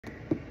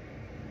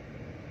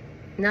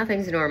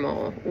nothing's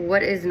normal.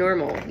 What is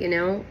normal, you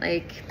know?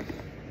 Like,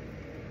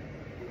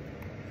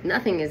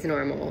 nothing is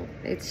normal.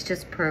 It's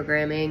just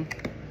programming.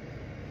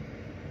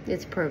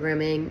 It's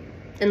programming.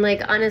 And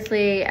like,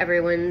 honestly,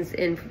 everyone's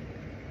in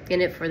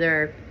it for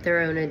their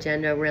own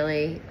agenda,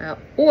 really.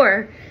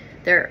 Or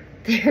they're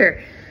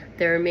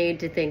made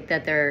to think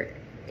that they're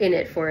in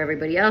it for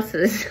everybody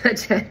else's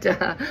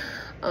agenda.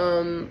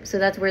 So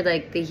that's where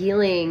like the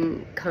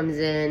healing comes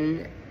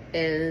in,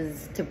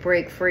 is to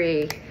break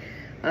free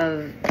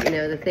of, you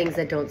know, the things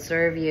that don't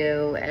serve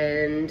you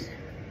and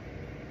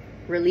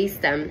release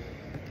them.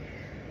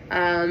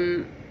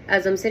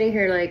 As I'm sitting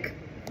here, like,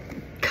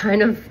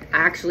 kind of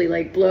actually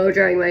like blow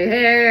drying my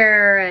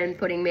hair and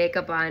putting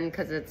makeup on,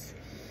 because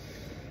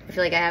I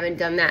feel like I haven't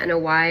done that in a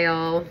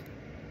while.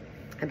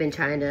 I've been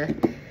trying to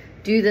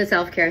do the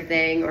self-care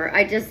thing, or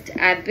I've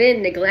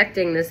been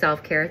neglecting the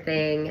self-care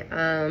thing.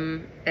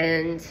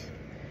 And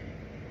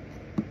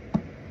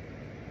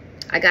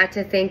I got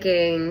to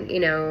thinking, you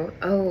know,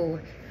 oh,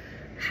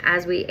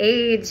 as we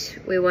age,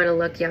 we want to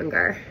look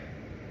younger.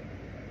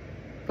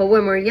 But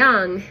when we're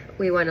young,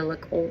 we want to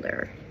look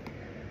older.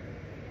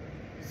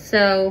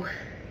 So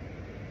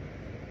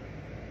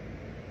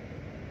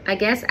I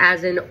guess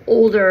as an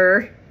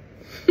older,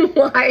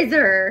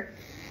 wiser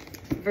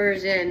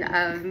version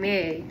of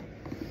me,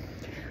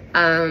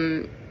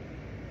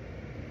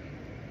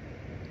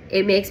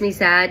 it makes me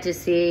sad to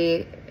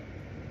see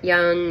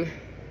young,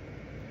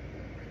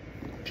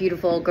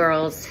 beautiful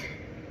girls,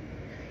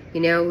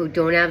 you know, who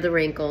don't have the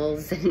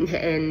wrinkles,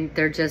 and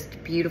they're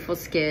just beautiful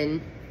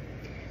skin,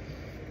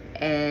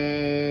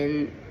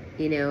 and,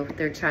 you know,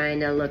 they're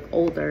trying to look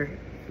older,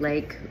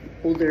 like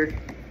older,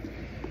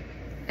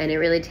 and it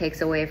really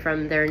takes away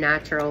from their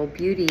natural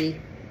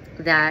beauty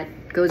that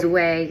goes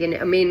away. And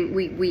I mean,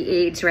 we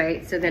age,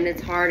 right? So then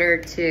it's harder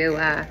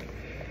to,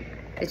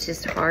 it's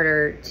just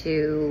harder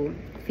to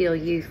feel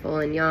youthful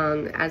and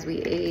young as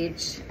we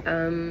age.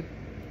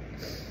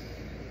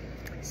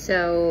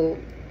 So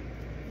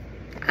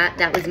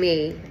that was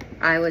me.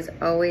 I was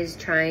always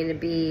trying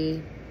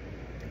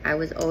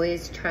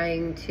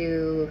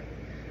to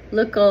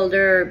look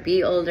older,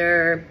 be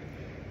older,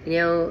 you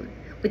know,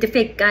 with the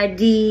fake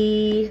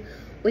ID,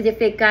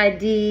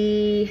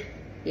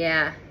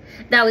 yeah,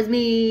 that was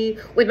me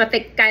with my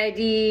fake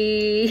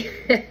ID.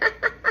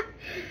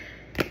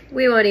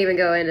 We won't even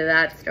go into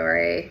that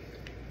story.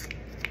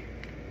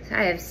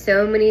 I have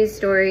so many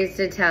stories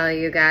to tell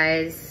you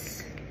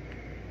guys.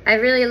 I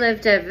really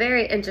lived a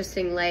very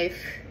interesting life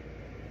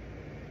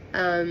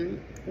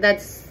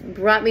that's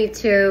brought me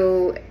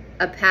to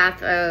a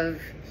path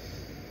of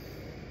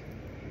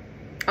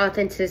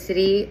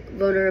authenticity,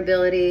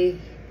 vulnerability.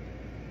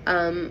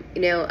 You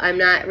know, I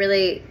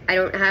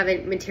don't have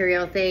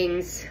material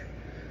things.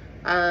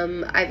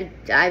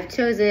 I've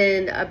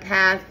chosen a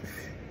path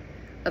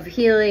of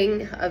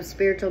healing, of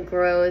spiritual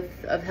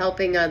growth, of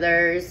helping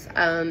others.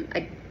 I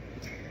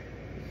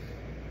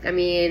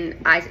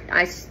mean, I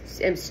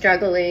am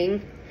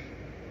struggling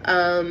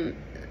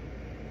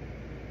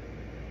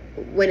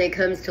when it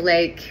comes to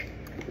like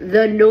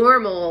the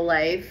normal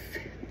life,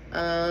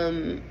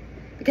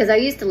 because I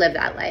used to live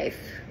that life,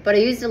 but I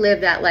used to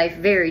live that life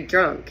very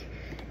drunk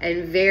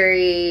and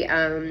very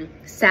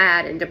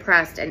sad and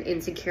depressed and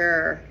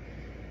insecure,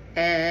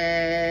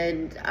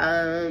 and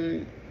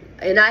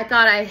I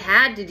thought I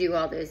had to do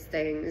all those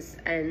things,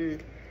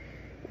 and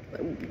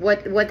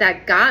what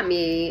that got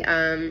me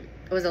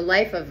was a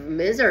life of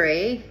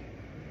misery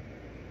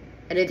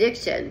and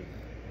addiction.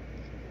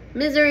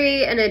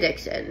 Misery and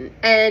addiction.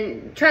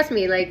 And trust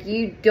me, like,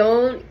 you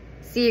don't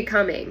see it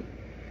coming.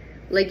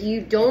 Like, you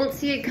don't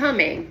see it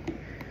coming.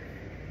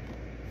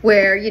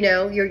 Where, you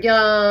know, you're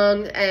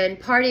young and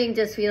partying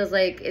just feels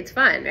like it's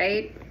fun,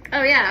 right?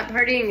 Oh yeah,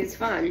 partying is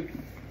fun.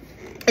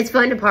 It's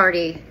fun to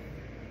party.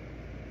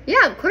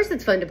 Yeah, of course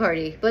it's fun to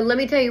party. But let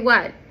me tell you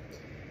what.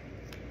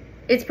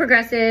 It's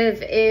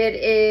progressive. It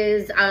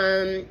is,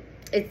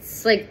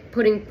 it's like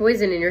putting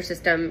poison in your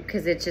system,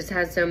 because it just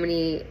has so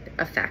many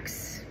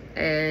effects.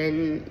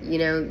 And, you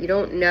know, you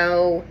don't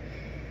know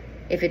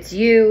if it's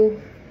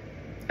you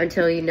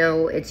until you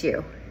know it's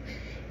you.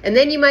 And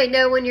then you might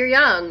know when you're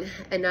young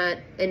and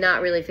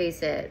not really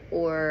face it,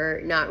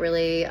 or not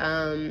really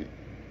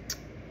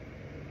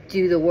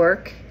do the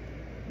work.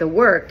 The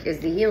work is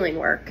the healing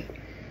work.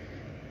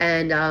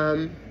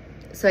 And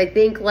so I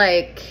think,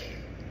 like,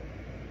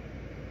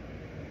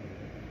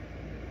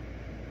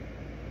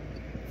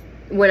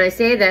 when I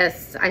say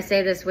this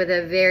with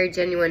a very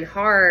genuine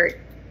heart,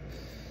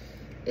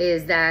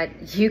 is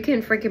that you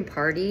can freaking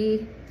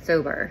party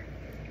sober.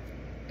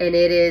 And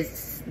it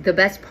is the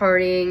best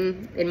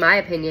partying, in my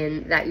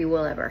opinion, that you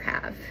will ever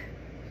have.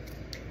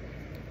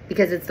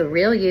 Because it's the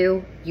real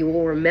you. You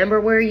will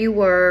remember where you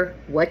were,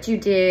 what you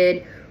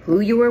did, who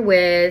you were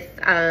with,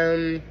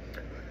 you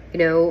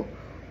know,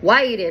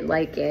 why you didn't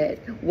like it,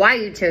 why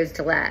you chose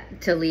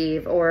to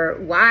leave, or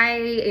why,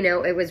 you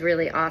know, it was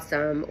really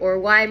awesome, or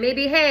why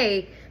maybe,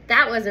 hey,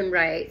 that wasn't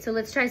right, so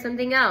let's try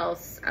something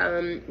else.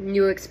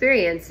 New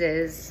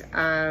experiences,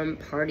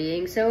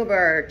 partying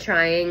sober,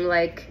 trying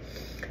like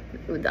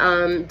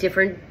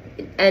different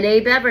NA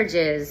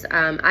beverages.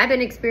 I've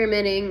been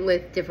experimenting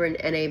with different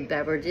NA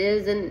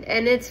beverages,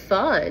 and it's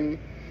fun.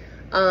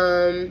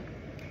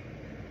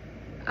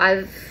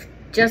 I've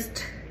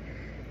just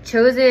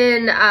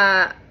chosen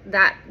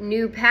that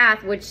new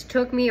path, which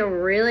took me a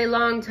really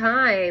long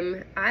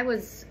time. I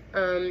was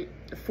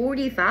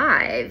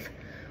 45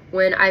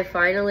 when I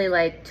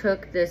finally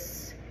took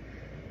this,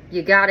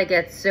 you gotta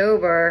get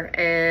sober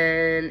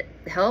and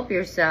help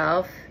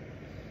yourself,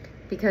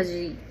 because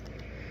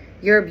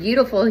you're a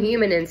beautiful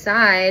human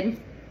inside.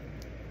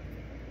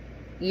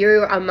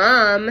 You're a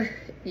mom,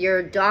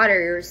 your daughter,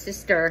 your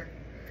sister,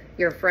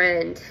 your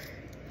friend.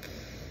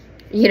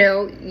 You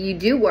know, you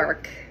do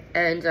work,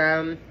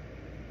 and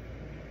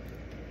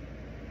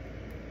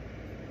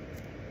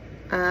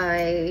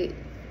I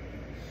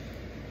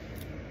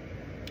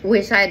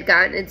wish I had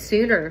gotten it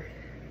sooner,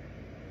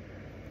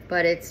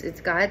 but it's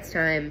God's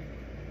time.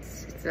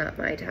 It's not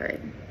my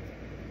time.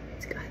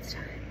 It's God's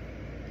time.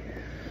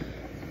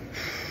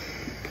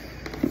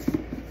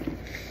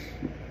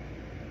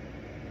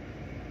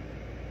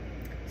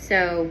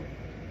 So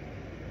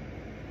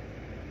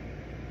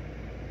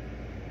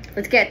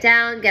let's get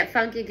down, get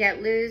funky,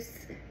 get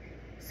loose,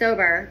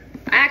 sober.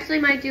 I actually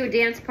might do a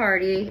dance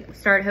party,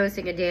 start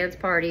hosting a dance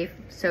party,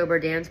 sober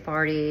dance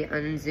party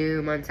on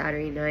Zoom on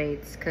Saturday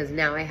nights, because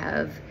now I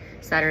have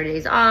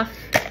Saturdays off.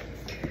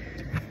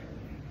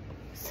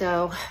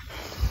 So,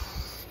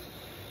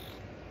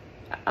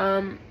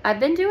 I've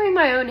been doing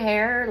my own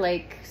hair,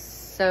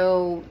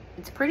 so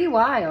it's pretty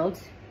wild.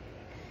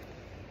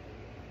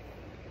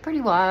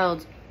 Pretty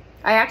wild.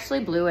 I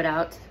actually blew it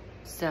out,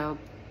 so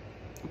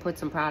I'll put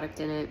some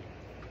product in it.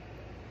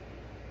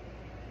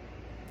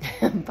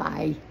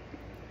 Bye.